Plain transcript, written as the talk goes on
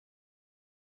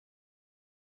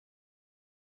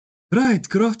Right,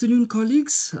 good afternoon,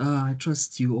 colleagues. I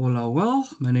trust you all are well.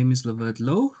 My name is Lavert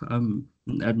Lowe. I'm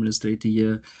an administrator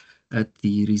here at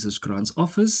the Research Grants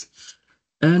Office.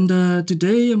 And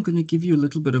today I'm going to give you a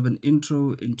little bit of an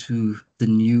intro into the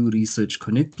new Research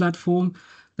Connect platform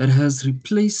that has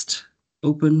replaced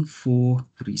Open for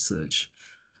Research.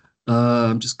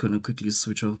 I'm just going to quickly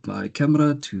switch off my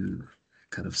camera to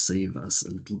kind of save us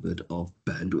a little bit of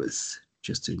bandwidth,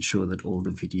 just to ensure that all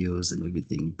the videos and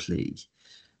everything play.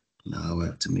 Now I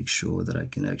have to make sure that I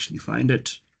can actually find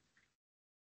it.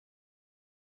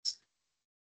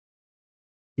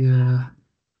 Yeah.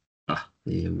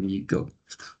 There we go.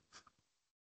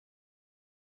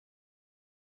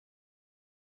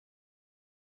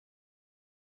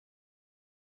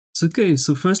 So, okay,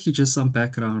 so firstly, just some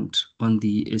background on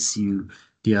the SU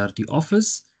DRD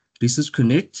office. Research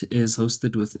Connect is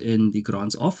hosted within the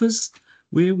grants office,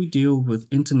 where we deal with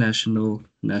international,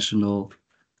 national,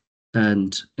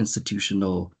 and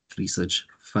institutional research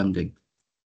funding.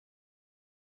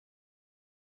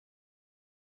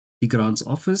 The grants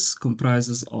office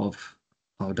comprises of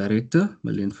our director,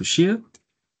 Marlene Fouchier,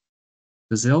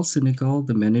 Gazelle Senegal,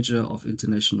 the manager of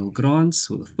international grants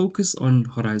with a focus on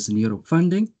Horizon Europe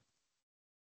funding.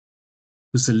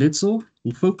 Puseletso,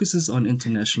 who focuses on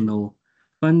international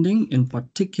funding, in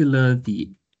particular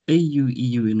the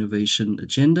AU-EU Innovation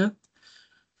Agenda.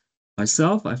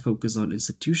 Myself, I focus on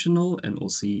institutional and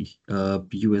also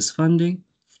US funding.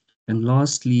 And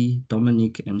lastly,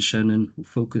 Dominic and Shannon, who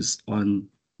focus on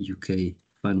UK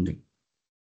funding.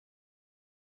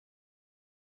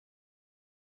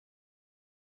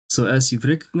 So as you've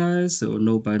recognized or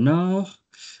know by now,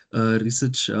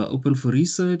 Open for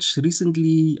Research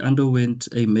recently underwent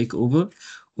a makeover,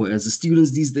 or as the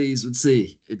students these days would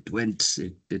say, it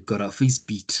got our face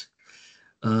beat.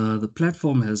 The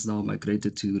platform has now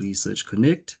migrated to Research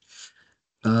Connect.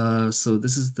 So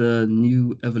this is the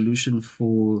new evolution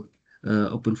for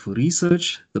Open for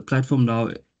Research. The platform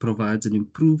now provides an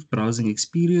improved browsing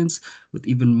experience with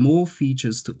even more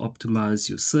features to optimize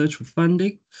your search for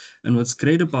funding. And what's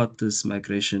great about this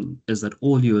migration is that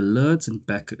all your alerts and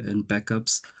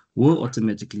backups will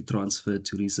automatically transfer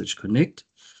to Research Connect.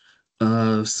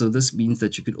 So this means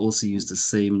that you could also use the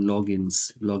same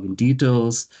login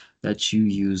details that you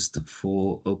used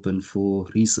for Open for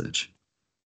Research.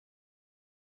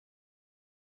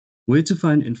 Where to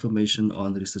find information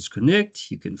on Research Connect?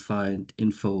 You can find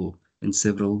info in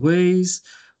several ways.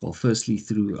 Well, firstly,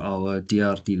 through our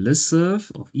DRD listserv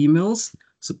of emails.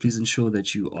 So please ensure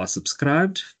that you are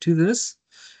subscribed to this.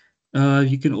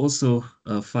 You can also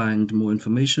find more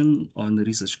information on the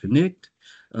Research Connect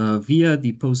via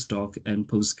the postdoc and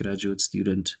postgraduate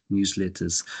student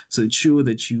newsletters. So ensure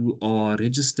that you are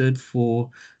registered for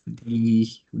the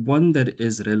one that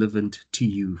is relevant to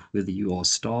you, whether you are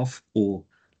staff or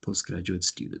postgraduate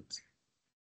students.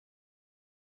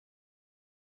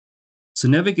 So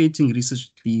navigating the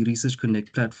Research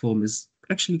Connect platform is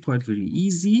actually quite very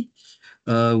easy.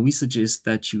 We suggest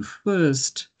that you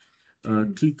first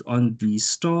click on the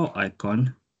star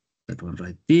icon, that one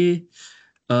right there,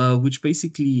 which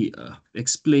basically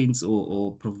explains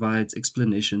or provides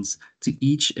explanations to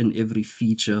each and every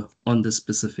feature on the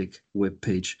specific web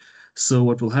page. So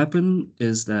what will happen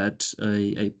is that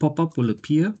a pop-up will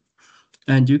appear,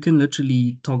 and you can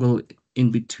literally toggle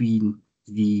in between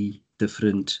the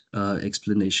different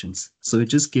explanations. So it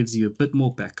just gives you a bit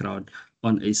more background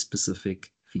on a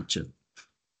specific feature.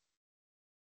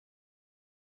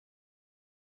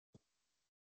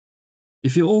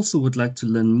 If you also would like to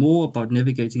learn more about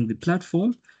navigating the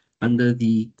platform, under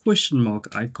the question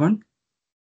mark icon,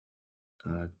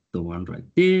 the one right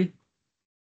there,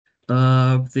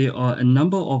 there are a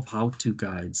number of how-to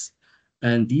guides.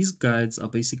 And these guides are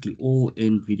basically all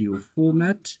in video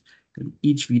format. And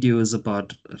each video is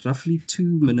about roughly 2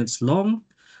 minutes long.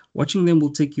 Watching them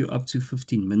will take you up to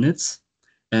 15 minutes.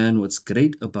 And what's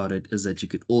great about it is that you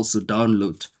could also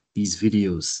download these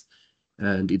videos.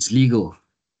 And it's legal.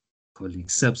 Colleague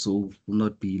Sebs will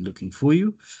not be looking for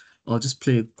you. I'll just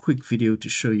play a quick video to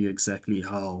show you exactly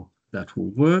how that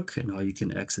will work and how you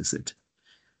can access it.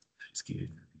 Just give it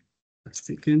 5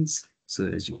 seconds. So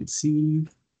as you can see,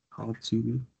 how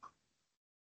to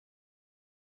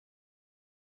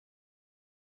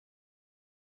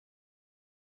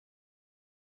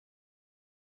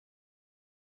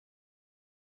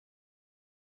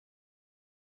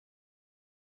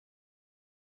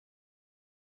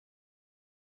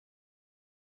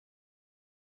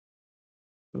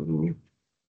oh,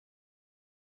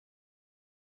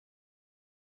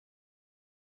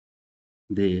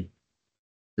 there,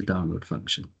 the download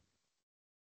function.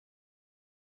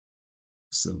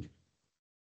 So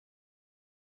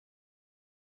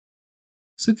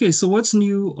Okay, so what's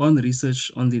new on the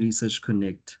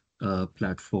ResearchConnect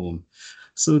platform?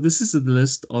 So this is a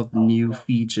list of new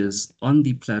features on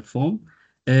the platform,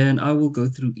 and I will go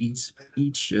through each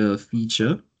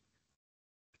feature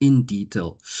in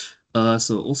detail.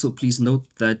 So also please note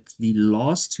that the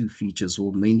last two features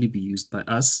will mainly be used by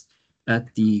us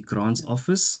at the grants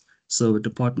office. So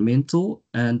departmental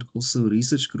and also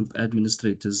research group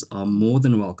administrators are more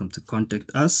than welcome to contact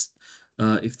us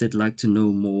if they'd like to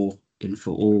know more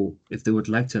info or if they would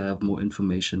like to have more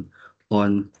information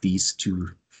on these two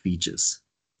features.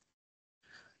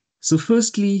 So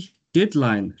firstly,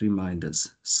 deadline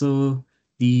reminders. So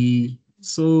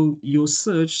your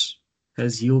search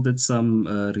has yielded some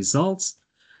results,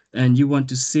 and you want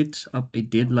to set up a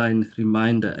deadline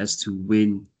reminder as to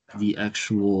when the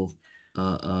actual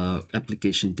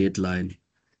application deadline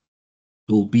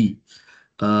will be.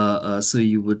 So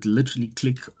you would literally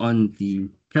click on the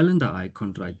calendar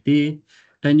icon right there,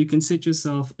 and you can set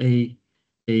yourself a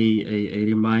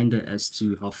reminder as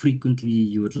to how frequently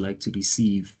you would like to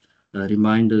receive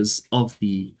reminders of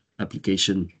the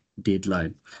application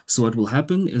deadline. So what will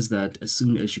happen is that as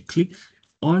soon as you click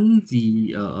on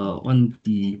the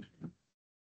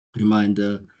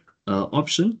reminder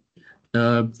option,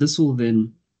 this will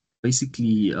then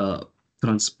basically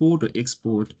transport or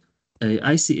export a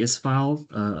ICS file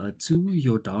to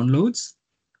your downloads.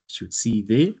 You should see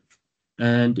there.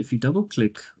 And if you double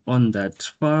click on that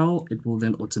file, it will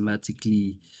then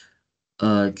automatically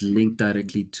link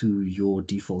directly to your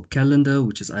default calendar,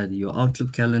 which is either your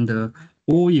Outlook calendar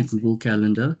or your Google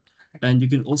Calendar. And you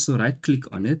can also right click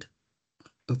on it.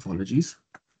 Apologies.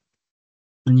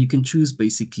 And you can choose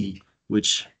basically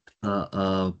which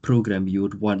program you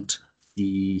would want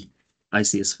the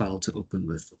ICS file to open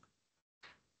with.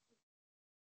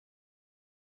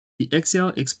 The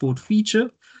Excel export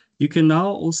feature, you can now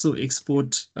also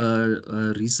export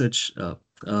research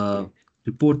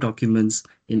report documents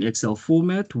in Excel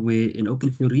format, where in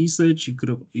Open for Research,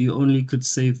 you only could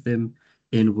save them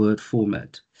in Word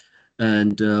format.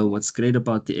 And what's great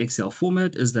about the Excel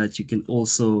format is that you can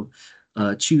also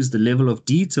choose the level of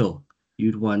detail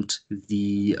you'd want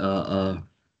the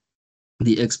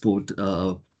export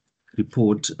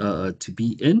report to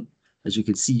be in. As you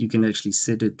can see, you can actually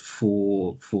set it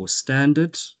for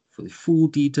standard, for the full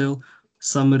detail,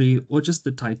 summary, or just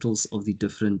the titles of the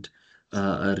different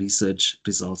research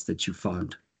results that you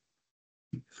found,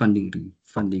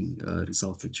 funding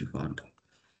results that you found.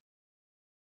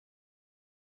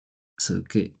 So,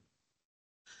 okay.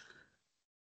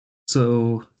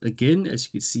 So again, as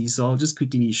you can see, so I'll just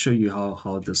quickly show you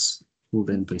how this will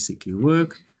then basically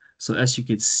work. So as you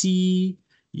can see,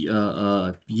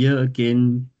 here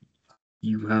again,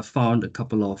 you have found a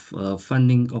couple of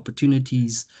funding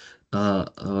opportunities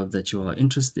that you are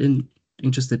interested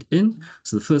in.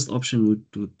 So the first option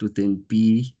would then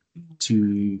be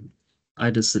to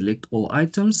either select all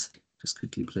items. Just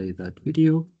quickly play that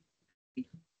video.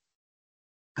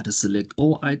 Either select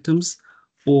all items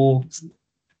or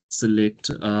select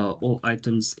all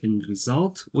items in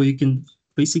result, or you can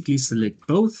basically select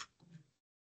both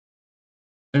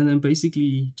and then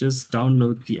basically just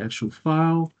download the actual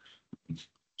file,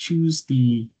 choose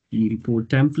the report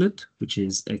template, which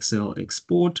is Excel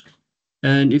export.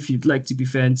 And if you'd like to be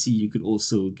fancy, you could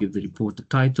also give the report a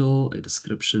title, a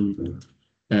description,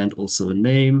 and also a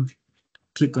name.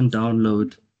 Click on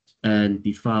download, and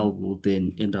the file will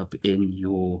then end up in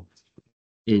your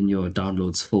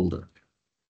downloads folder.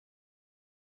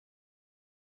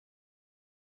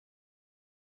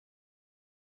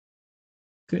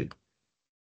 Okay.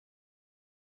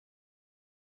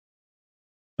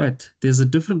 Right,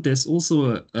 there's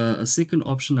also a second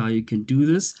option how you can do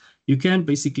this. You can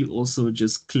basically also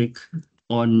just click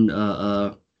on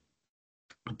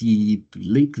the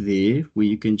link there where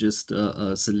you can just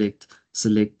select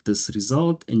this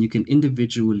result, and you can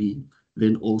individually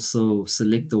then also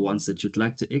select the ones that you'd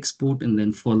like to export and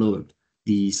then follow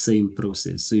the same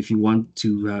process. So if you want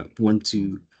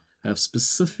to have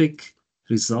specific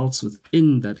results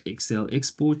within that Excel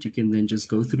export, you can then just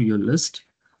go through your list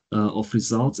of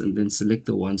results and then select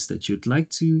the ones that you'd like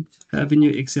to have in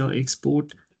your Excel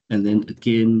export, and then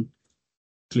again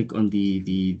click on the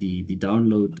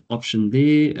download option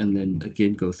there, and then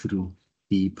again go through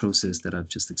the process that I've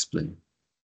just explained.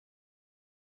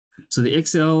 So the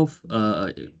Excel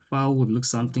file would look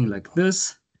something like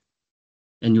this,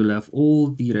 and you'll have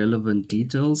all the relevant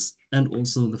details and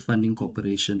also the funding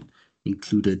corporation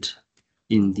included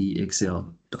in the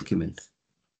Excel document.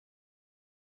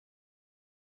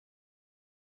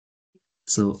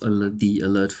 So the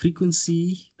alert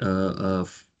frequency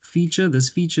feature, this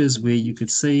feature is where you could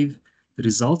save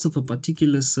results of a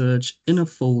particular search in a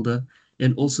folder,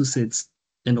 and also set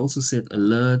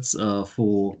alerts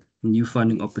for new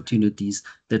funding opportunities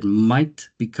that might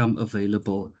become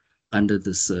available under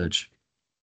the search.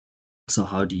 So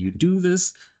how do you do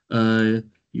this?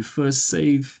 You first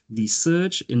save the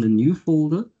search in a new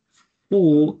folder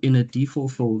or in a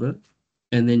default folder,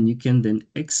 and then you can then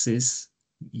access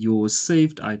your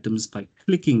saved items by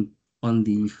clicking on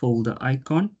the folder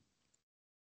icon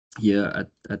here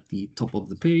at the top of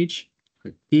the page,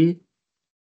 right there.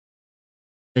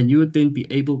 And you would then be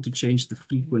able to change the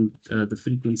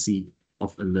frequency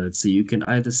of alerts. So you can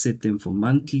either set them for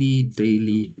monthly,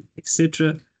 daily,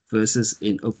 etc., versus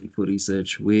in Open for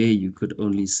Research, where you could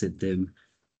only set them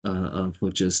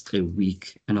for just a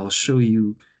week. And I'll show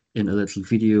you in a little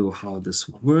video how this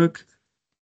would work.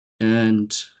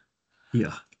 And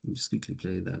yeah, let me just quickly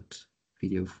play that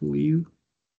video for you.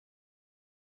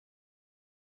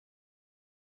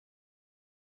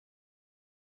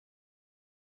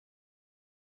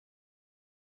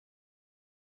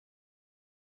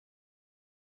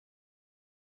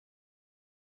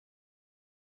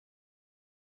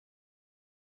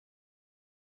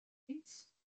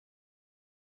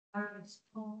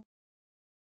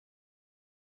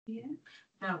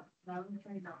 No,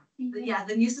 yeah,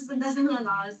 the new system doesn't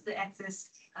allow us to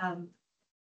access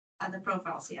other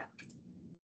profiles. Yeah.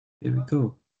 There we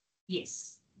go.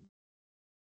 Yes.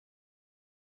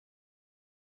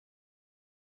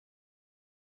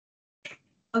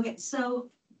 Okay,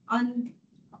 so on.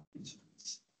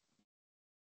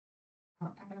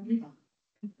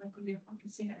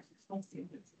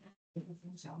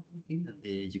 And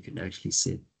there you can actually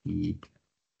set the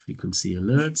frequency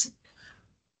alerts.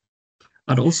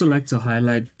 I'd also like to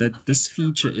highlight that this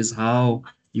feature is how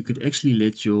you could actually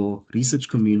let your research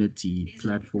community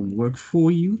platform work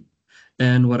for you.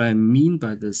 And what I mean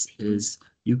by this is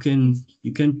you can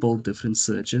build different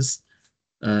searches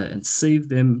and save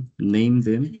them, name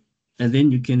them, and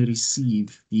then you can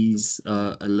receive these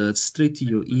alerts straight to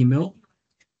your email.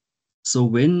 So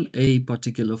when a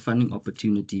particular funding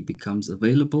opportunity becomes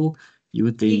available, you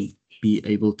would then be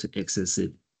able to access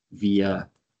it via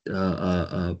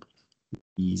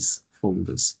these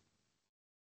folders.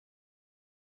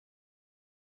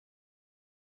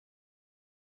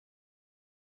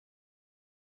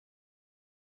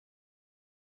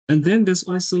 And then there's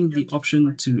also the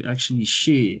option to actually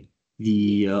share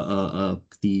the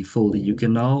folder. You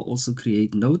can now also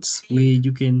create notes where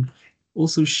you can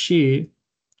also share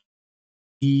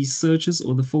the searches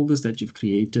or the folders that you've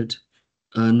created,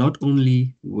 not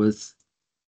only with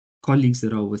colleagues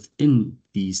that are within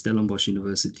the Stellenbosch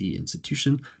University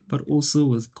institution, but also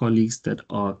with colleagues that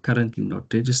are currently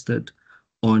not registered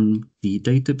on the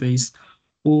database,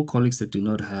 or colleagues that do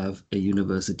not have a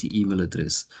university email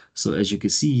address. So as you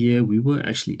can see here, we were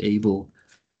actually able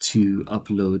to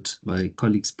upload my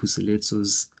colleague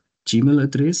Puseletso's Gmail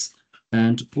address,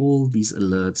 and all these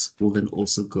alerts will then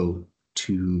also go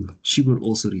to, she will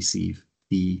also receive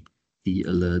the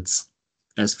alerts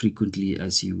as frequently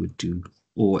as you would do,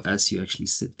 or as you actually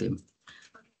set them.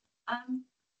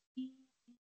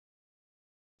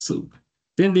 So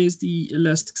then there's the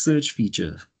Elasticsearch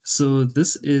feature. So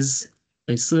this is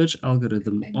a search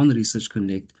algorithm on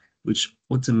ResearchConnect which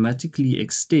automatically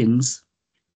extends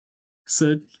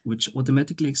searches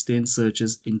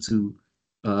into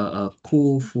a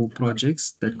call for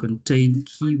projects that contain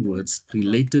keywords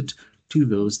related to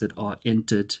those that are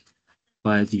entered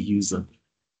by the user.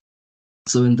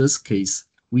 So in this case,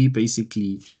 the basic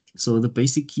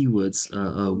keywords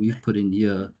we've put in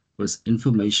here was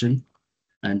information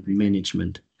and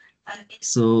management.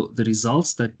 So the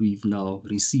results that we've now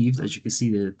received, as you can see,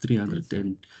 there are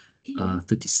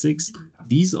 336.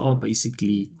 These are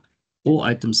basically all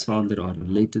items found that are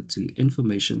related to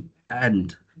information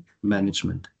and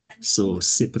management, so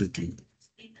separately.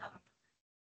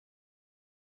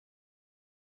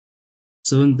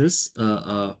 So in this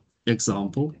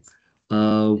example,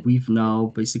 we've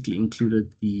now basically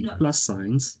included the plus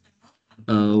signs,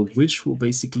 which will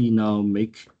basically now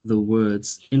make the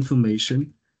words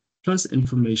information plus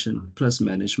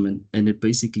management, and it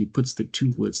basically puts the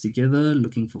two words together,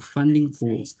 looking for funding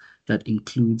calls that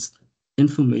includes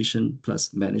information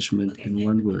plus management in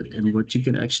one word. And what you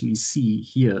can actually see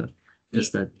here is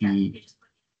that the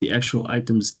actual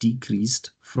items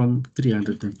decreased from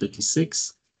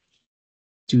 336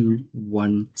 to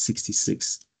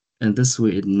 166. And this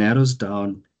way it narrows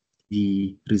down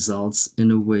the results in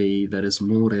a way that is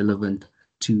more relevant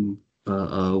to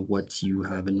what you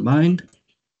have in mind.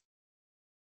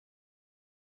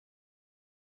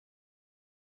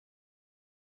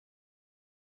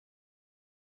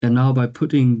 And now by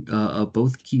putting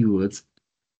both keywords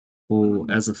or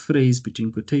as a phrase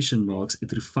between quotation marks,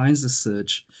 it refines the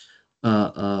search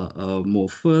more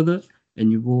further.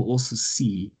 And you will also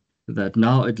see that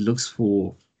now it looks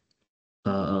for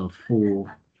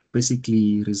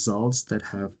basically results that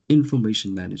have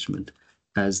information management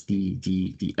as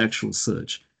the actual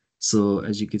search. So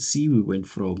as you can see, we went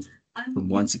from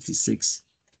 166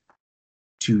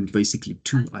 to basically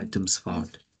 2 items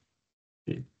found.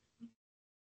 Okay.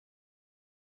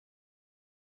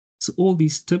 So all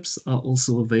these tips are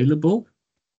also available.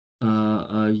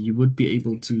 You would be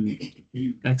able to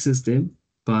access them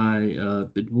by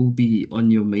it will be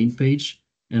on your main page,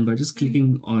 and by just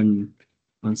clicking on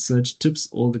search tips,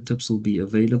 all the tips will be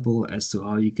available as to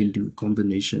how you can do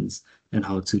combinations and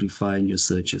how to refine your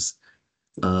searches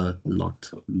a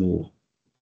lot more.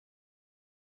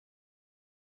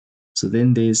 So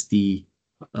then there's the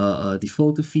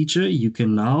filter feature. You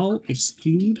can now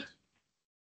exclude,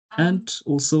 and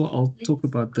also I'll talk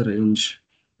about the range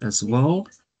as well.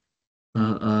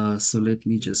 So let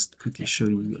me just quickly show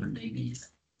you underneath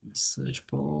the search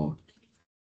bar.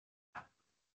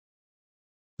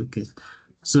 Okay,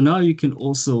 so now you can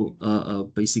also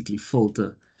basically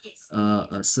filter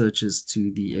searches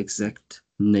to the exact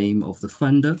name of the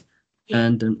funder,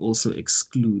 and then also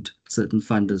exclude certain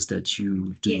funders that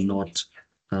you do not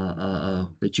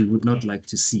that you would not like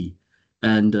to see.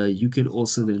 And you can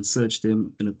also then search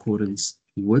them in accordance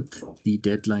with the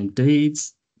deadline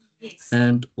dates,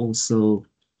 and also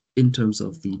in terms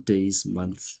of the days,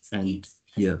 month, and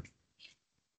year.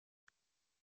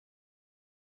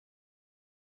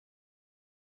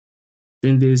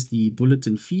 Then there's the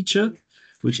bulletin feature,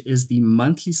 which is the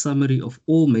monthly summary of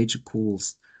all major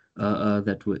calls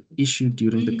that were issued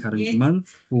during the current month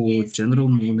for general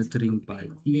monitoring by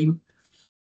theme.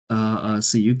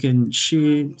 So you can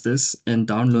share this and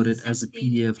download it as a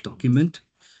PDF document,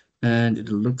 and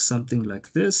it'll look something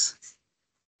like this.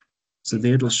 So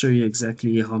there it'll show you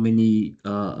exactly how many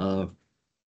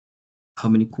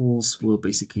calls were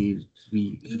basically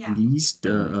released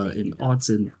in arts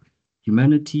and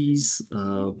humanities,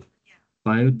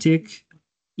 biotech,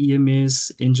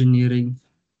 EMS, engineering,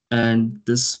 and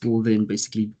this will then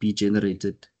basically be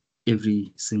generated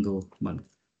every single month.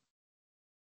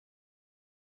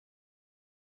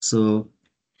 So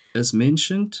as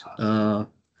mentioned,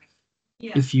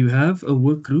 if you have a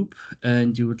work group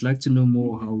and you would like to know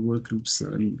more how work groups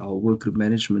and how work group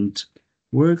management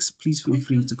works, please feel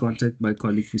free to contact my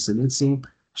colleague Fuseletso.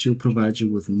 She'll provide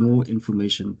you with more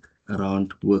information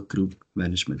around work group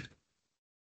management.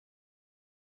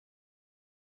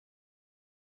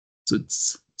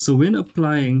 So when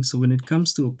applying, so when it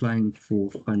comes to applying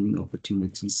for funding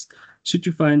opportunities, should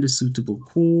you find a suitable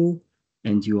call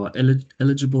and you are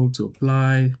eligible to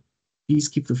apply, please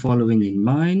keep the following in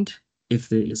mind. If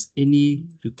there is any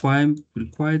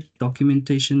required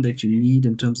documentation that you need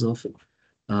in terms of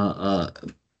uh,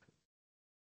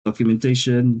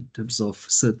 documentation, in terms of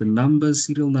certain numbers,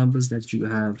 serial numbers that you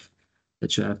have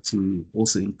to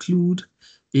also include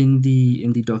in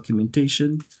the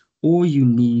documentation, or you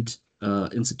need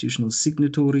institutional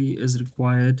signatory as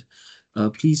required,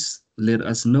 please let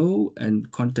us know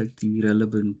and contact the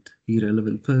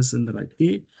relevant person right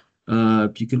there.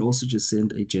 You can also just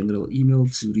send a general email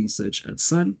to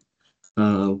research@sun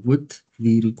with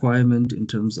the requirement in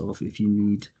terms of if you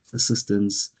need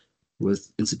assistance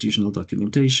with institutional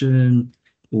documentation,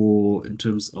 or in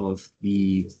terms of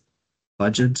the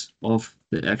budget of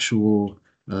the actual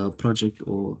project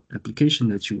or application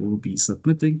that you will be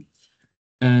submitting.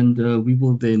 And we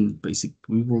will then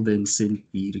send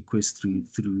the request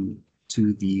through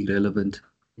to the relevant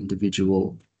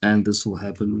individual, and this will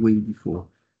happen way before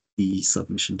the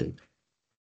submission date.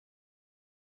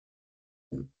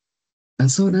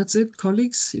 And so that's it,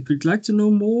 colleagues. If you'd like to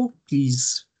know more,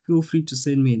 please feel free to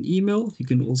send me an email. You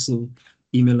can also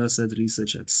email us at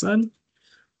research@sun,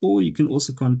 or you can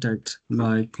also contact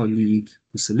my colleague,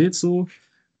 Useletso.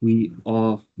 We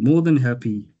are more than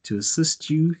happy to assist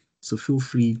you. So feel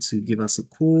free to give us a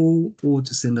call or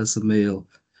to send us a mail.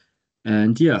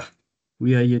 And yeah,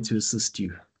 we are here to assist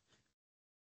you.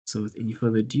 So with any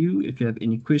further ado, if you have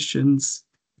any questions,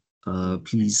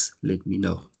 please let me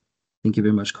know. Thank you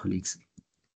very much, colleagues.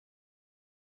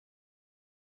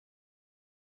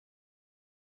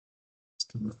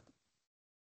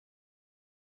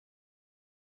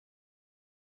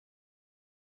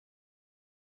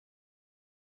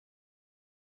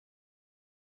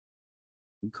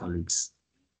 Colleagues.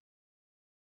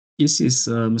 Yes,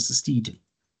 Mr. Steed.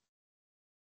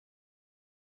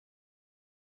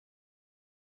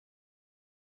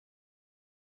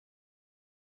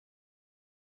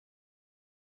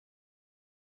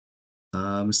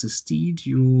 Mr. Steed,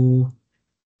 you.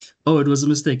 Oh, it was a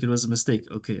mistake. It was a mistake.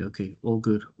 Okay, okay. All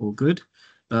good. All good.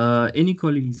 Any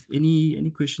colleagues?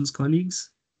 Any questions,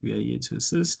 colleagues? We are here to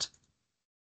assist.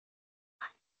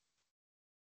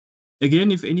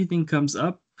 Again, if anything comes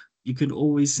up, you can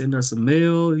always send us a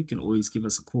mail. You can always give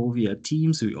us a call via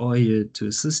Teams. We are here to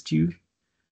assist you.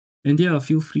 And yeah,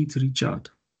 feel free to reach out.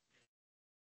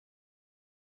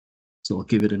 So I'll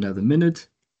give it another minute.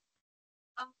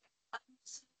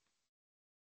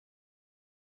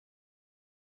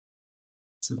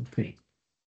 So, okay.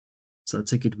 So I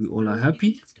take it we all are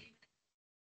happy.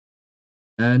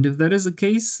 And if that is the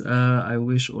case, I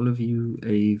wish all of you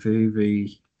a very,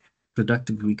 very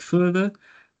productive week further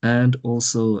and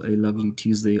also a lovely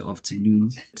Tuesday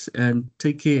afternoon. And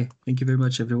take care. Thank you very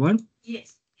much, everyone.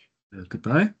 Yes.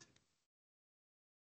 Goodbye.